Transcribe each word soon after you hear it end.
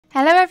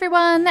Hello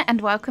everyone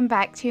and welcome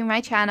back to my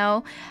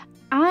channel.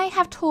 I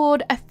have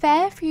toured a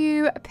fair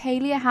few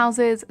Palia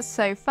houses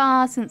so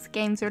far since the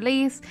game's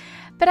release,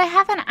 but I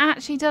haven't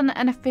actually done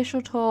an official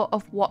tour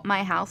of what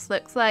my house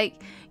looks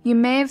like. You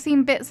may have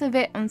seen bits of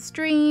it on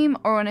stream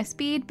or on a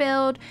speed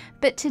build,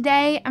 but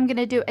today I'm going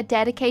to do a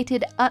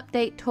dedicated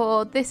update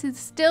tour. This is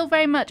still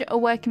very much a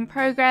work in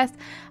progress.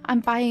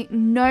 I'm by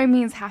no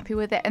means happy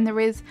with it and there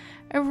is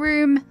a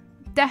room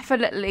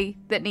definitely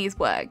that needs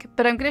work,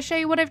 but I'm going to show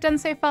you what I've done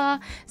so far,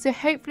 so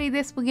hopefully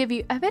this will give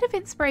you a bit of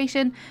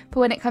inspiration for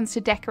when it comes to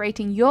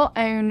decorating your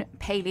own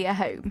Palia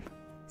home.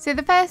 So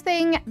the first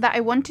thing that I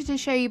wanted to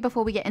show you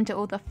before we get into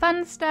all the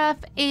fun stuff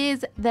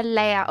is the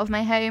layout of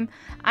my home.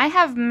 I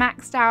have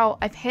maxed out,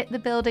 I've hit the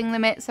building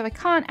limit, so I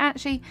can't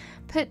actually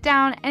put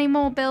down any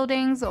more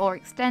buildings or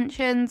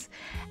extensions.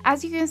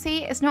 As you can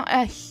see, it's not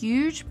a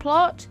huge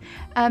plot,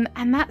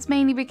 and that's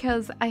mainly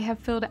because I have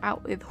filled it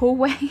out with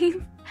hallways.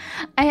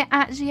 I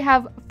actually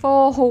have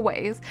 4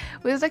 hallways,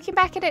 which looking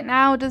back at it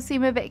now does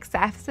seem a bit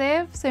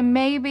excessive, so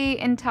maybe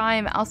in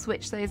time I'll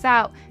switch those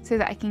out so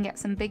that I can get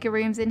some bigger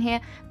rooms in here,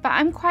 but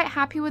I'm quite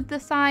happy with the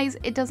size.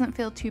 It doesn't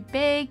feel too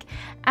big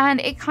and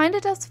it kind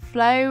of does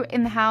flow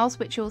in the house,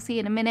 which you'll see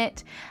in a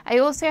minute. I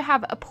also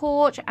have a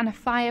porch and a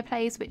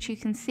fireplace, which you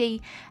can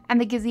see,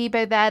 and the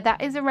gazebo there.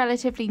 That is a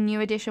relatively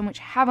new addition which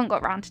I haven't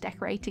got around to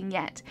decorating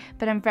yet,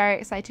 but I'm very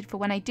excited for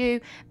when I do.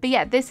 But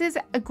yeah, this is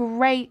a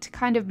great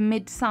kind of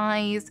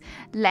mid-size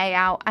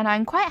layout and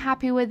I'm quite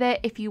happy with it.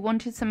 If you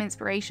wanted some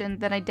inspiration,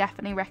 then I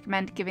definitely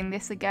recommend giving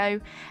this a go.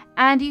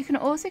 And you can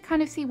also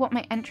kind of see what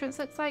my entrance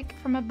looks like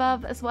from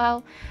above as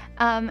well,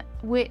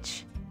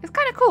 which is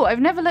kind of cool.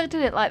 I've never looked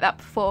at it like that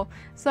before,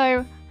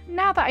 so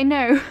now that I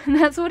know,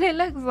 that's what it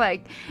looks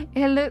like.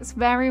 It looks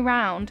very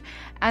round,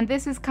 and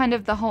this is kind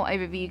of the whole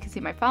overview. You can see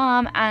my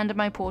farm and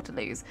my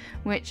portaloos,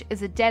 which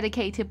is a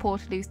dedicated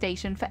portaloo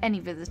station for any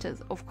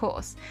visitors, of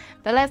course.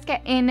 But let's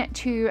get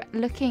into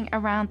looking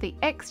around the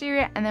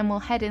exterior and then we'll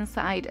head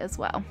inside as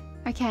well.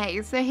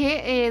 Okay, so here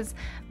is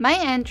my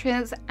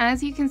entrance.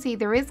 As you can see,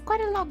 there is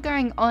quite a lot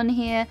going on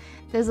here.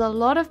 There's a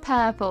lot of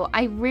purple.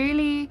 I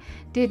really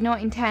did not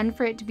intend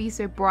for it to be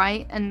so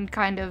bright and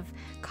kind of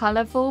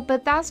colourful,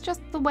 but that's just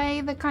the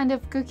way the kind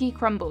of cookie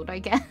crumbled, I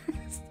guess.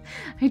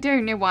 I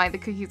don't know why the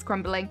cookie's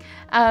crumbling.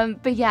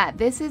 But yeah,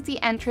 this is the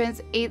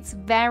entrance. It's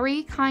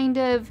very kind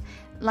of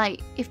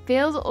like, it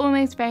feels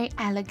almost very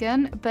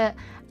elegant, but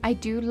I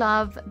do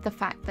love the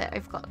fact that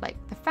I've got like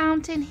the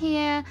fountain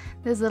here.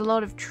 There's a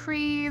lot of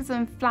trees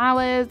and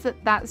flowers.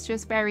 That's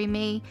just very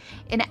me.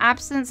 In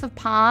absence of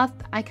path,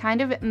 I kind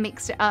of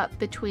mixed it up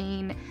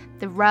between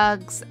the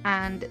rugs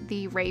and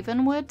the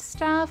Ravenwood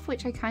stuff,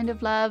 which I kind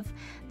of love.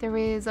 There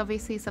is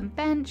obviously some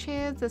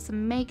benches. There's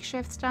some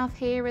makeshift stuff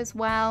here as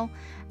well.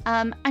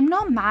 I'm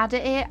not mad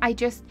at it.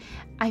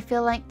 I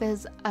feel like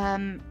there's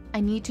I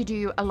need to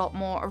do a lot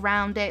more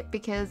around it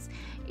because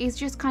it's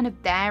just kind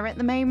of there at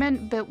the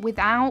moment, but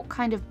without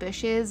kind of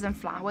bushes and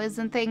flowers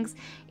and things,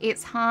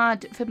 it's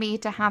hard for me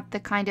to have the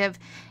kind of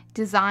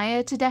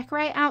desire to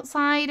decorate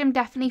outside. I'm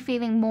definitely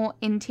feeling more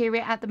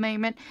interior at the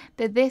moment,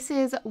 but this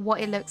is what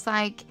it looks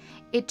like.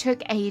 It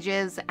took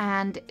ages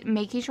and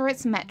making sure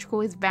it's symmetrical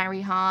is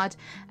very hard.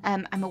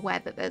 I'm aware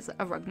that there's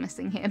a rug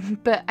missing here,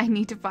 but I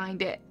need to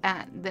find it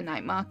at the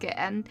night market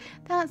and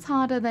that's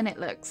harder than it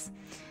looks.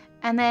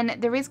 And then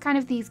there is kind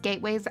of these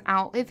gateways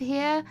out of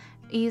here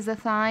either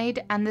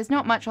side, and there's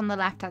not much on the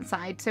left hand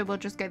side, so we'll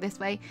just go this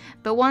way.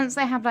 But once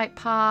I have like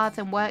paths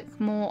and work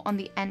more on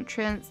the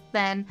entrance,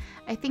 then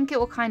I think it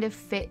will kind of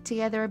fit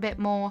together a bit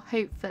more,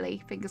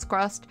 hopefully, fingers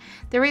crossed.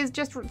 There is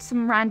just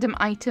some random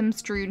items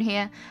strewn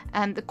here,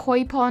 and the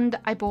koi pond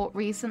I bought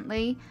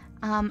recently.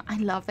 I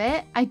love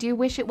it. I do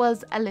wish it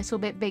was a little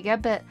bit bigger,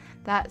 but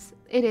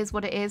it is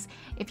what it is.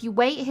 If you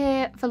wait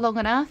here for long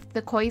enough,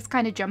 the koi's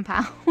kind of jump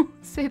out,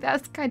 so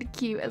that's kind of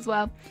cute as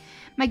well.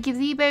 My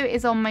gazebo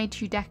is on my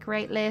to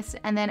decorate list,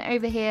 and then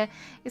over here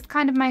is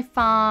kind of my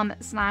farm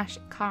slash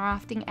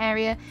crafting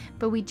area,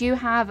 but we do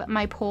have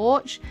my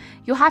porch.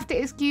 You'll have to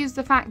excuse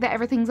the fact that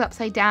everything's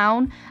upside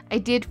down. I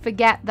did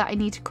forget that I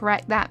need to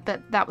correct that,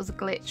 but that was a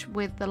glitch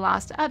with the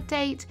last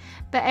update.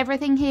 But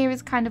everything here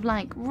is kind of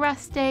like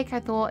rustic. I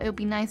thought it would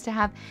be nice to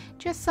have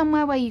just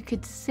somewhere where you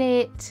could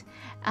sit,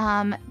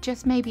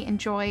 just maybe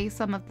enjoy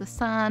some of the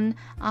sun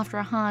after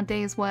a hard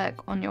day's work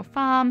on your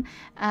farm.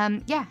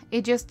 Yeah,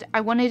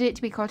 I wanted it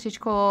to be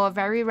cottagecore,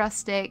 very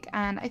rustic,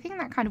 and I think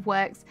that kind of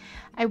works.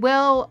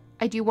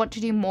 I do want to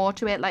do more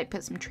to it, like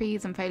put some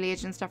trees and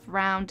foliage and stuff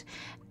around.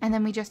 And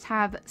then we just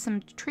have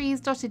some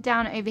trees dotted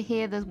down over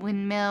here. There's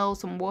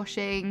windmills and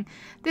washing.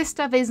 This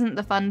stuff isn't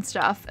the fun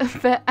stuff,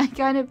 but I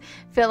kind of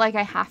feel like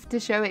I have to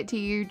show it to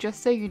you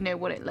just so you know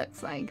what it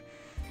looks like.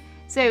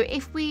 So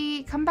if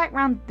we come back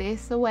round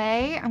this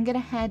way, I'm going to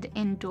head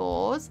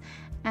indoors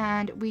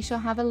and we shall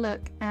have a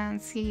look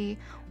and see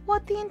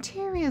what the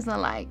interiors are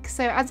like.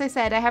 So as I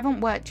said, I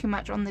haven't worked too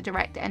much on the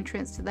direct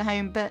entrance to the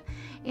home, but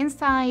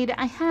inside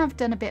I have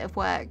done a bit of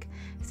work.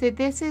 So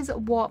this is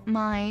what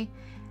my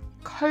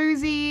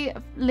cozy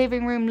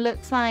living room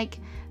looks like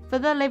For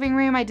the living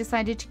room, I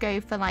decided to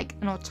go for like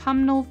an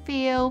autumnal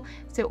feel.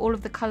 So all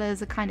of the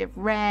colors are kind of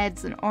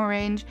reds and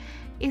orange.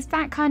 It's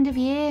that kind of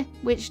year,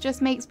 which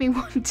just makes me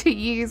want to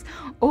use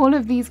all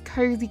of these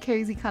cozy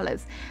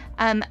colors.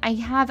 I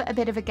have a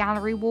bit of a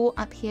gallery wall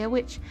up here,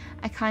 which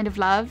I kind of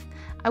love.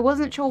 I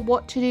wasn't sure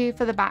what to do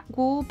for the back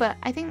wall, but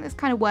I think this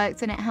kind of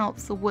works and it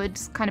helps the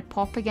woods kind of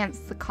pop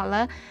against the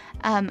color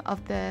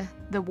of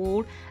the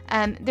wall.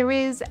 There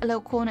is a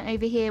little corner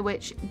over here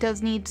which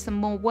does need some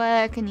more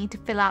work. I need to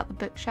fill out the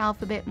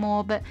bookshelf a bit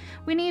more, but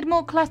we need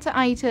more clutter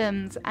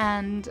items,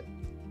 and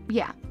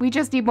yeah, we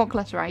just need more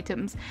clutter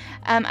items.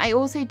 I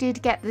also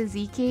did get the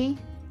Ziki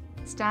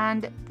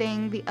stand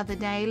thing the other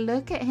day.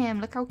 Look at him,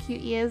 look how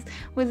cute he is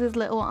with his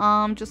little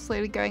arm just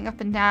slowly going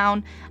up and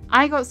down.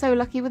 I got so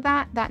lucky with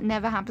that. That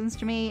never happens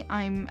to me.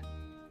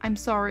 I'm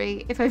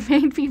sorry if I've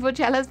made people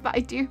jealous, but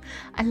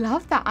I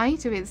love that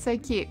item. It's so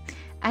cute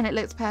and it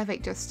looks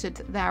perfect just stood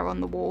there on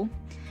the wall.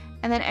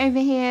 And then over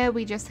here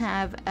we just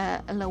have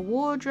a little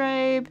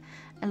wardrobe,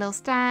 a little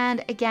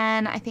stand.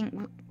 Again, I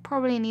think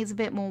probably needs a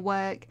bit more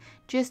work,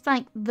 just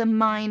like the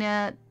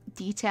minor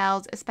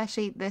details,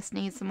 especially this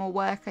needs some more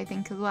work I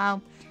think as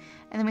well.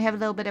 And then we have a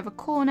little bit of a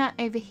corner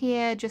over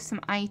here, just some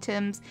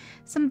items,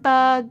 some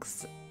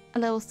bugs, a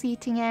little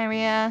seating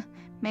area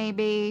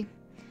maybe,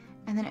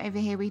 and then over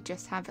here we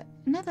just have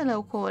another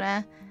little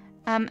corner.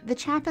 The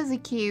chappers are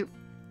cute.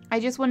 I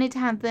just wanted to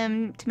have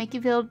them to make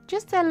you feel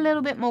just a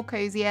little bit more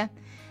cozier.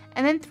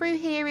 And then through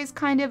here is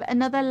kind of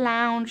another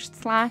lounge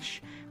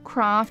slash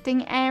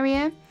crafting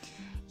area.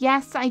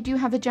 Yes, I do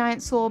have a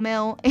giant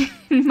sawmill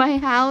in my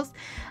house.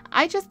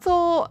 I just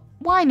thought,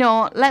 why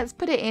not? Let's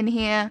put it in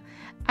here.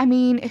 I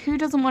mean, who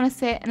doesn't want to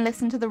sit and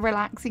listen to the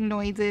relaxing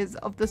noises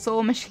of the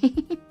saw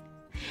machine?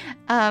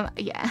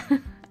 Yeah,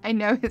 I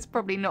know it's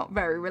probably not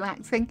very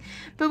relaxing,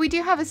 but we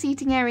do have a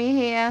seating area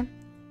here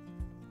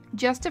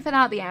just to fill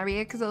out the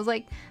area because I was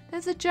like,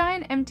 there's a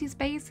giant empty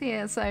space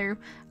here, so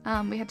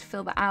we had to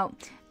fill that out.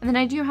 And then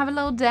I do have a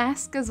little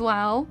desk as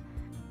well.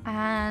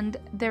 And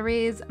there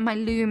is my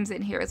looms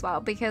in here as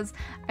well because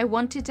I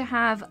wanted to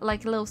have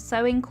like a little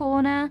sewing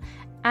corner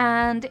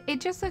and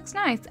it just looks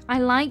nice. I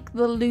like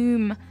the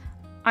loom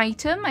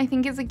item. I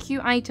think it's a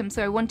cute item,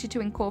 so I wanted to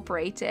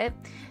incorporate it.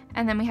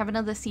 And then we have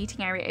another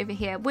seating area over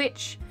here,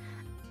 which,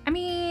 I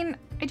mean,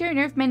 I don't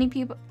know if many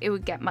people it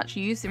would get much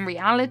use in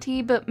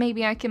reality, but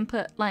maybe I can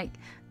put like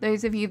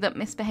those of you that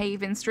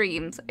misbehave in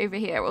streams over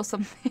here or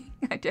something.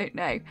 I don't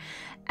know.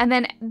 And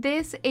then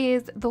this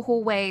is the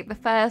hallway, the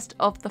first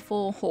of the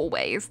 4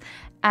 hallways.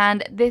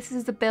 And this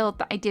is the build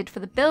that I did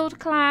for the build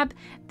collab.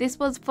 This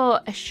was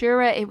for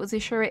Ashura. It was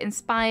Ashura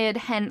inspired,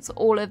 hence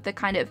all of the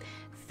kind of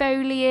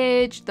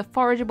foliage, the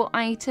forageable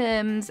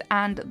items,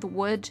 and the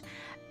wood.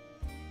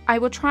 I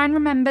will try and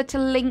remember to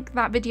link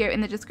that video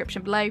in the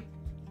description below,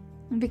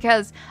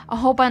 because a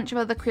whole bunch of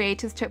other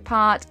creators took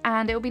part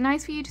and it will be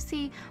nice for you to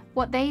see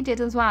what they did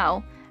as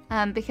well,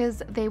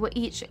 because they were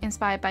each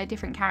inspired by a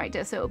different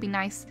character, so it will be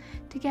nice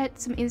to get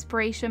some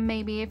inspiration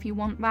maybe if you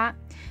want that.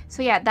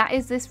 So yeah, that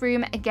is this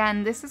room.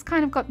 Again, this has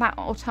kind of got that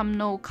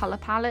autumnal color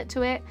palette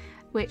to it,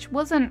 which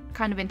wasn't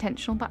kind of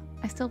intentional, but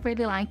I still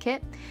really like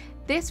it.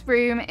 This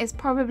room is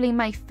probably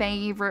my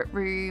favorite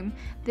room.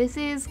 This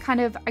is kind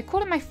of, I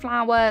call it my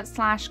flower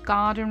slash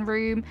garden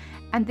room,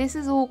 and this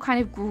is all kind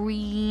of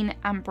green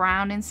and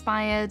brown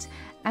inspired,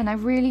 and I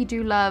really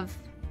do love,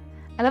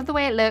 I love the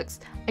way it looks.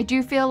 I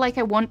do feel like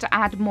I want to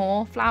add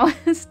more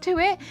flowers to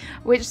it,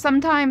 which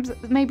sometimes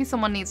maybe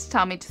someone needs to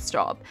tell me to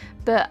stop,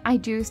 but I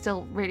do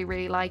still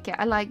really like it.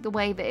 I like the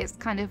way that it's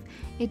kind of,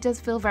 it does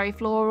feel very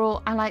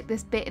floral. I like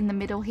this bit in the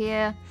middle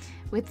here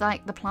with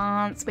like the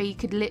plants where you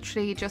could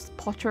literally just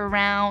potter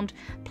around,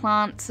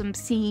 plant some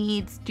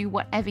seeds, do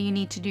whatever you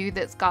need to do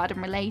that's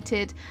garden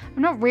related.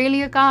 I'm not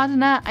really a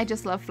gardener, I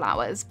just love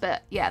flowers,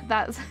 but yeah,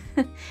 that's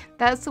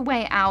that's the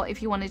way out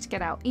if you wanted to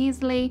get out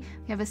easily.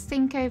 We have a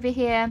sink over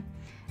here,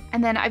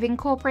 and then I've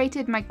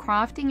incorporated my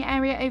crafting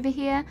area over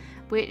here,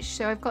 which,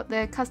 so I've got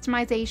the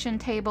customization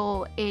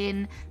table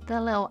in the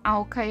little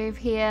alcove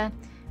here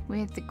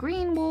with the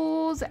green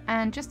walls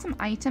and just some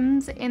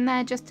items in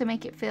there just to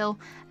make it feel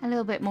a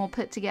little bit more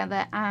put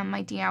together, and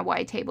my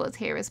DIY table is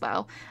here as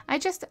well.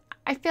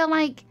 I feel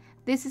like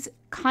this is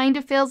kind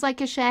of feels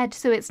like a shed,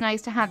 so it's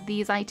nice to have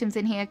these items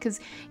in here because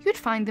you'd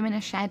find them in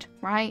a shed,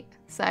 right?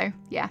 So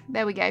yeah,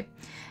 there we go.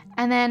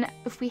 And then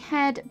if we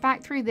head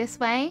back through this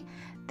way,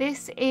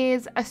 this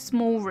is a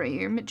small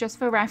room, just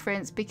for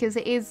reference, because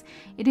it is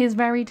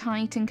very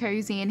tight and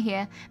cozy in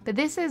here. But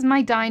this is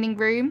my dining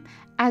room.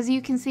 As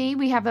you can see,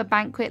 we have a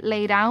banquet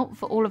laid out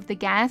for all of the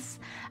guests.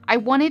 I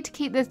wanted to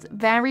keep this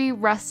very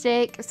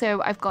rustic,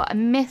 so I've got a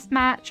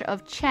mismatch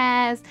of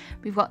chairs.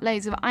 We've got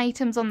loads of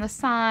items on the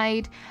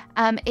side.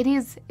 It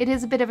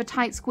is a bit of a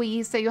tight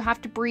squeeze, so you'll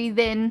have to breathe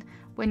in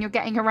when you're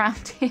getting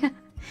around here.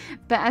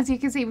 But as you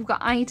can see, we've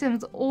got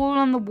items all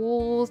on the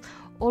walls,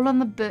 all on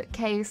the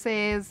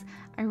bookcases.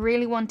 I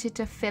really wanted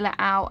to fill it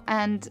out,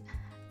 and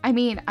I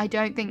mean, I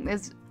don't think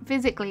there's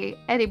physically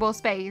any more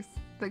space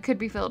that could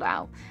be filled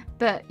out,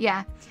 but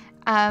yeah,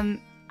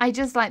 I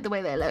just like the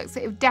way that it looks.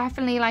 It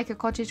definitely like a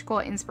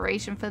cottagecore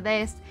inspiration for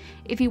this.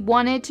 If you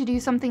wanted to do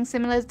something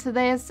similar to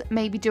this,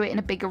 maybe do it in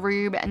a bigger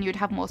room and you'd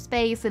have more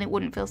space and it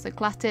wouldn't feel so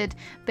cluttered.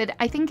 But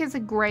I think it's a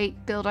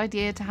great build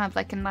idea to have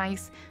like a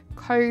nice,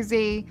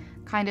 cozy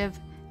kind of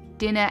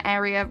dinner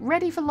area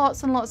ready for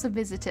lots and lots of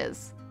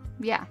visitors.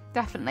 Yeah,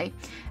 definitely.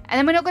 And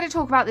then we're not going to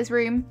talk about this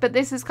room, but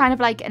this is kind of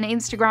like an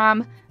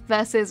Instagram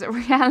versus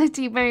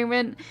reality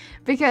moment,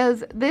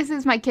 because this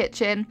is my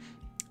kitchen.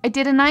 I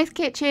did a nice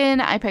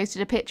kitchen, I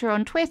posted a picture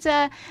on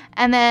Twitter,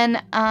 and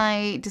then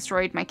I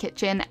destroyed my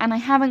kitchen, and I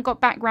haven't got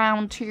back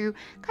round to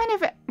kind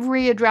of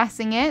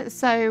readdressing it.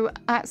 So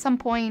at some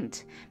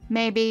point,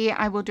 maybe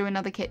I will do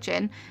another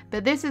kitchen,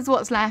 but this is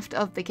what's left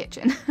of the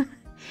kitchen.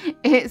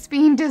 It's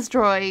been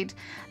destroyed.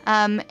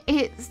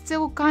 It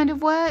still kind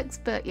of works,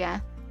 but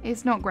yeah,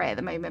 it's not great at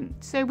the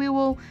moment. So we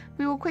will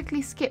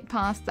quickly skip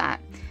past that.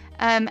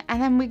 And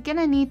then we're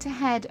gonna need to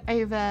head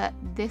over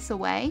this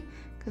away,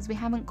 because we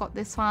haven't got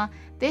this far.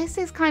 This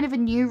is kind of a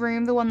new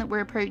room, the one that we're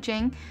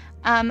approaching.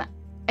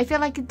 I feel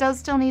like it does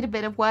still need a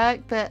bit of work,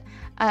 but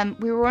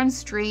we were on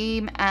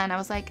stream and I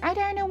was like, I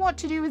don't know what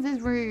to do with this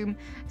room.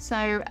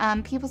 So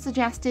people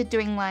suggested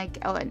doing like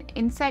an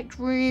insect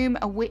room,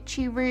 a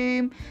witchy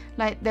room,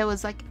 like there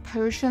was like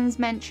potions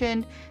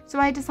mentioned. So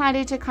I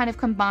decided to kind of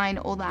combine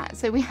all that.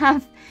 So we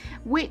have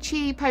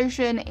witchy,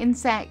 potion,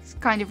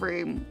 insect kind of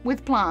room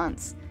with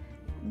plants,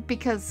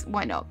 because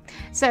why not?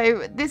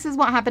 So this is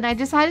what happened. I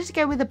decided to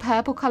go with a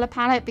purple color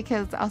palette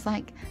because I was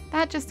like,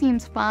 that just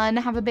seems fun,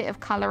 have a bit of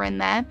color in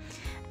there.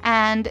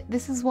 And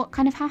this is what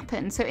kind of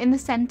happened. So in the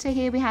center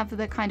here we have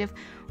the kind of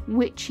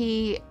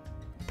witchy,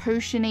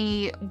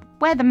 potiony,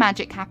 where the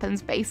magic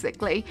happens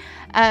basically,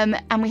 and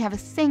we have a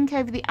sink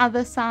over the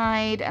other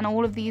side and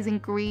all of these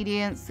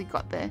ingredients. We've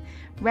got the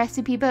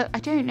recipe book. I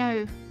don't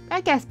know,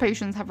 I guess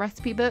potions have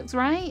recipe books,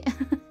 right?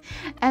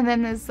 And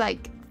then there's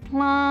like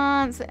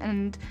plants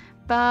and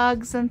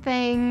bugs and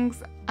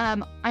things.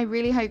 I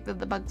really hope that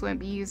the bugs won't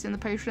be used in the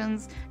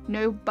potions.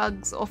 No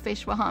bugs or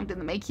fish were harmed in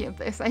the making of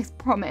this, I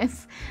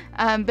promise.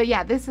 But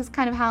yeah, this is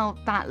kind of how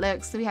that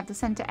looks. So we have the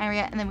center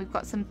area, and then we've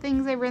got some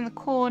things over in the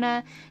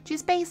corner,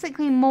 just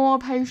basically more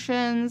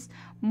potions,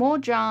 more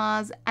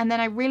jars. And then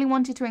I really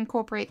wanted to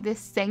incorporate this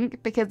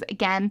sink because,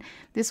 again,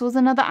 this was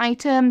another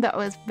item that I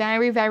was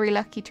very, very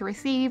lucky to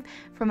receive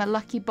from a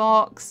lucky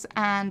box,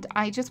 and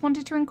I just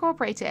wanted to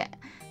incorporate it.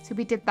 So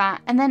we did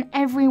that. And then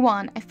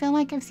everyone, I feel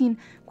like I've seen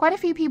quite a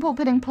few people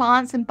putting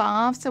plants in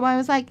baths. So I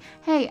was like,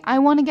 hey, I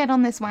want to get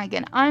on this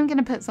wagon. I'm going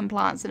to put some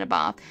plants in a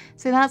bath.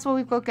 So that's what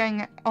we've got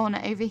going on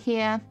over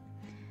here.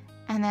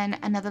 And then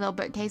another little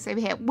bookcase over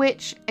here,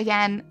 which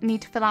again,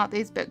 need to fill out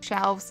those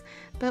bookshelves,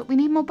 but we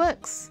need more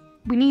books.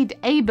 We need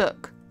a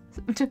book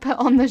to put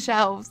on the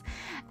shelves.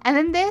 And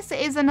then this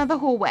is another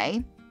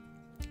hallway.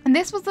 And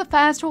this was the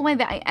first hallway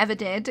that I ever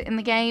did in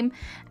the game.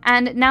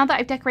 And now that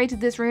I've decorated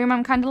this room,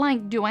 I'm kind of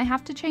like, do I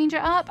have to change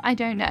it up? I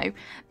don't know.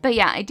 But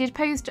yeah, I did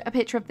post a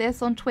picture of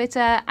this on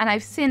Twitter, and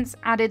I've since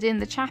added in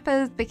the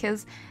chappers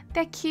because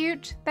they're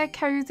cute, they're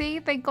cozy,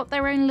 they've got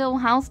their own little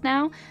house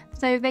now,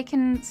 so they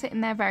can sit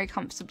in there very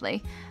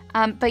comfortably.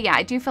 But yeah,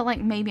 I do feel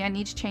like maybe I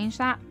need to change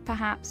that,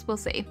 perhaps, we'll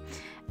see.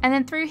 And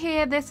then through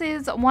here, this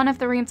is one of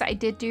the rooms that I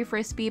did do for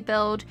a speed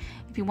build.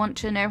 If you want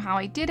to know how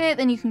I did it,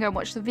 then you can go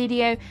watch the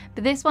video.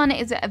 But this one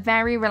is a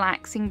very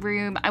relaxing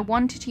room. I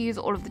wanted to use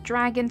all of the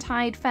dragon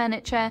tide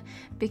furniture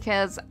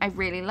because I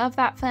really love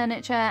that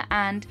furniture.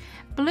 And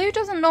blue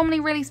doesn't normally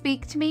really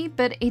speak to me,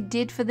 but it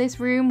did for this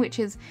room, which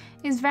is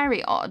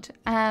very odd.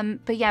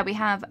 But yeah, we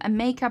have a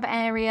makeup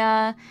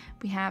area.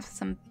 We have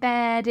some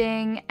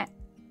bedding.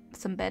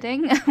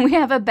 We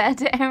have a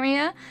bed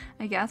area,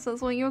 I guess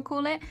that's what you would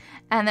call it,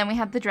 and then we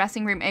have the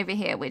dressing room over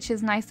here, which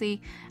is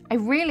nicely,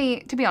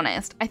 to be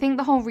honest, I think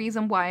the whole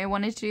reason why I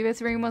wanted to do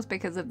this room was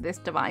because of this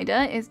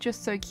divider. It's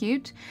just so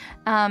cute,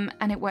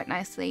 and it worked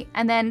nicely.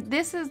 And then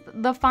this is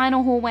the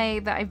final hallway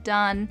that I've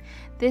done.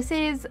 This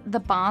is the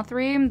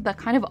bathroom, the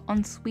kind of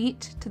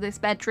ensuite to this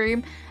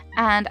bedroom,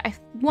 and I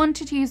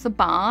wanted to use the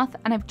bath,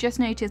 and I've just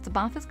noticed the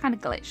bath is kind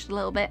of glitched a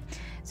little bit,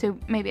 so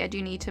maybe I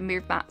do need to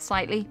move that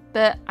slightly,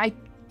 but I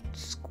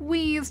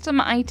squeezed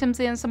some items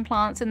in, some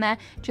plants in there,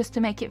 just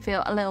to make it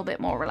feel a little bit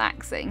more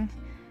relaxing.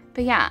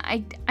 But yeah,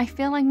 I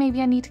feel like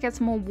maybe I need to get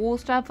some more wall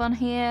stuff on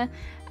here.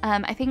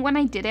 I think when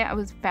I did it, I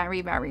was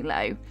very, very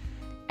low.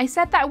 I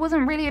said that I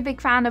wasn't really a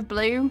big fan of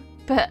blue,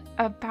 but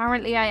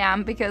apparently I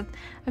am, because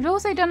I've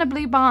also done a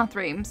blue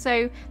bathroom.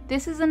 So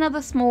this is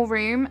another small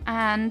room,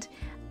 and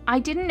I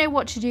didn't know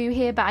what to do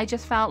here, but I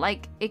just felt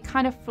like it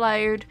kind of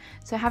flowed.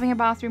 So having a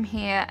bathroom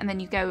here, and then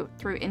you go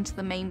through into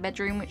the main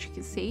bedroom, which you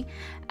can see.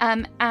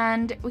 And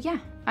well, yeah,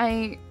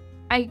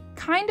 I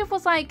kind of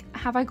was like,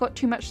 have I got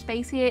too much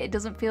space here? It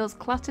doesn't feel as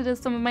cluttered as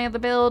some of my other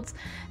builds.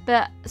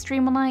 But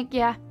stream were like,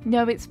 yeah,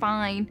 no, it's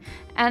fine.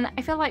 And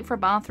I feel like for a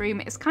bathroom,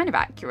 it's kind of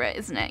accurate,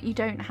 isn't it? You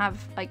don't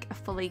have like a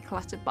fully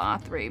cluttered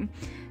bathroom.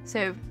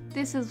 So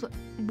this is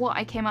what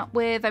I came up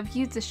with. I've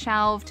used a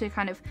shelf to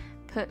kind of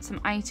put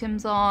some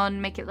items on,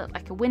 make it look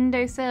like a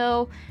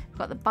windowsill. We've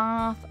got the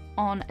bath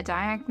on a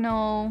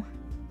diagonal,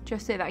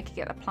 just so that I could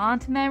get the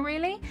plant in there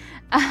really.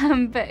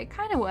 But it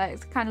kind of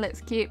works, kind of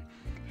looks cute.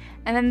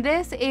 And then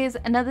this is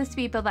another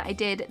speed build that I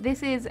did.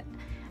 This is,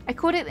 I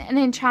called it an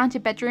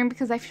enchanted bedroom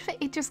because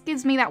it just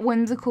gives me that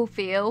whimsical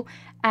feel.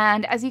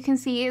 And as you can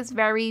see, it's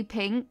very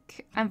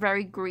pink and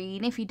very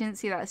green. If you didn't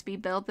see that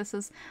speed build, this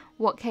is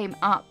what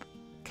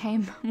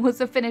was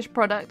the finished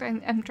product,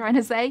 I'm trying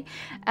to say.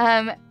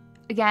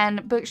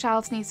 Again,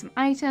 bookshelves need some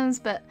items,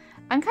 but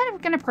I'm kind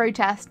of going to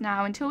protest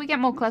now. Until we get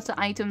more clutter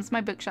items,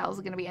 my bookshelves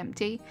are going to be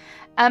empty.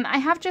 I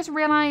have just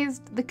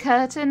realized the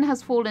curtain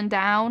has fallen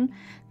down.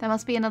 There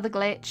must be another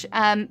glitch.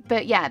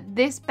 But yeah,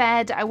 this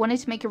bed, I wanted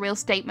to make a real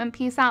statement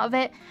piece out of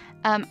it.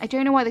 I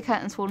don't know why the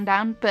curtain's fallen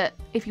down, but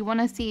if you want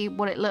to see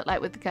what it looked like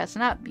with the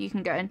curtain up, you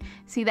can go and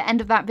see the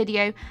end of that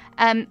video.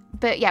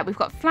 But yeah, we've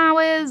got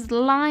flowers,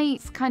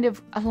 lights, kind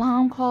of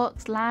alarm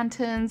clocks,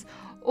 lanterns,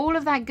 all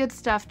of that good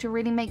stuff to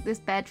really make this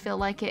bed feel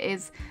like it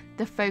is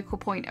the focal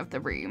point of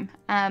the room.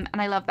 And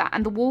I love that.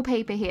 And the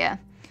wallpaper here.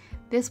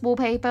 This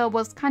wallpaper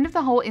was kind of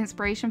the whole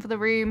inspiration for the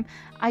room.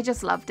 I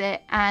just loved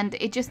it, and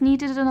it just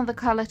needed another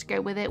colour to go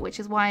with it, which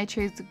is why I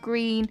chose the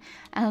green.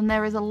 And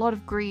there is a lot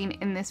of green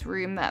in this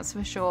room, that's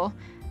for sure.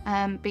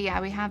 But yeah,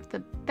 we have the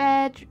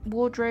bed,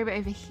 wardrobe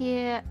over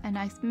here, a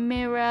nice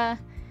mirror,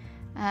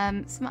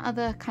 some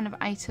other kind of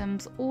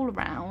items all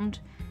around,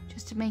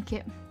 just to make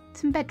it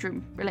some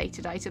bedroom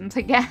related items,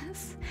 I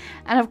guess.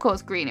 And of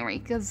course greenery,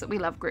 because we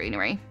love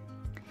greenery.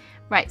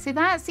 Right, so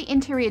that's the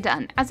interior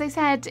done. As I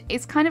said,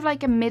 it's kind of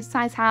like a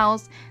mid-size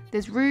house.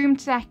 There's room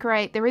to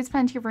decorate. There is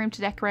plenty of room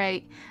to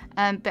decorate.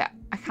 But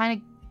I kind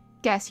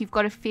of guess you've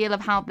got a feel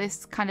of how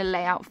this kind of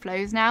layout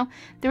flows now.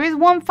 There is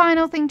one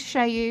final thing to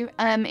show you.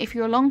 If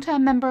you're a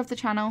long-term member of the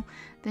channel,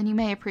 then you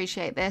may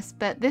appreciate this.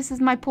 But this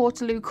is my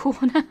Portaloo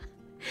corner.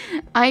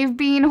 I've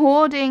been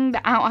hoarding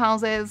the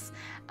outhouses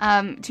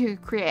to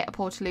create a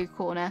Portaloo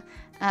corner.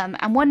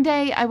 And one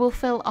day I will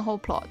fill a whole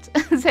plot.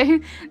 So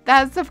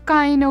that's the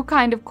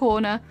kind of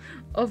corner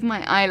of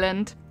my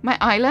island. My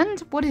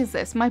island? What is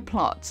this? My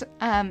plot.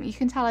 You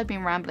can tell I've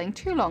been rambling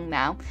too long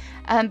now.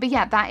 But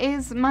yeah, that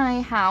is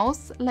my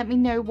house. Let me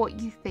know what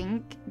you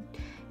think.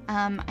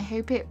 I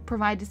hope it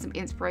provided some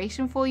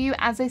inspiration for you.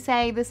 As I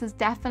say, this is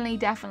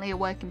definitely a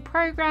work in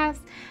progress,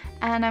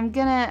 and I'm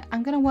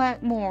gonna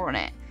work more on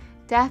it.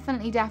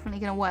 Definitely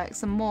gonna work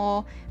some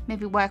more,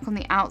 maybe work on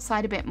the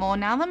outside a bit more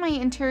now that my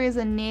interiors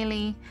are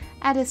nearly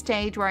at a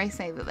stage where I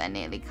say that they're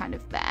nearly kind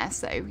of there.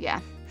 So yeah,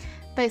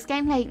 but it's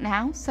getting late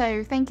now,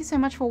 so thank you so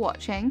much for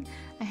watching.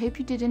 I hope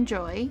you did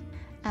enjoy,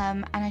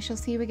 and I shall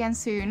see you again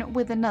soon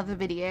with another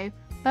video.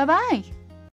 Bye bye.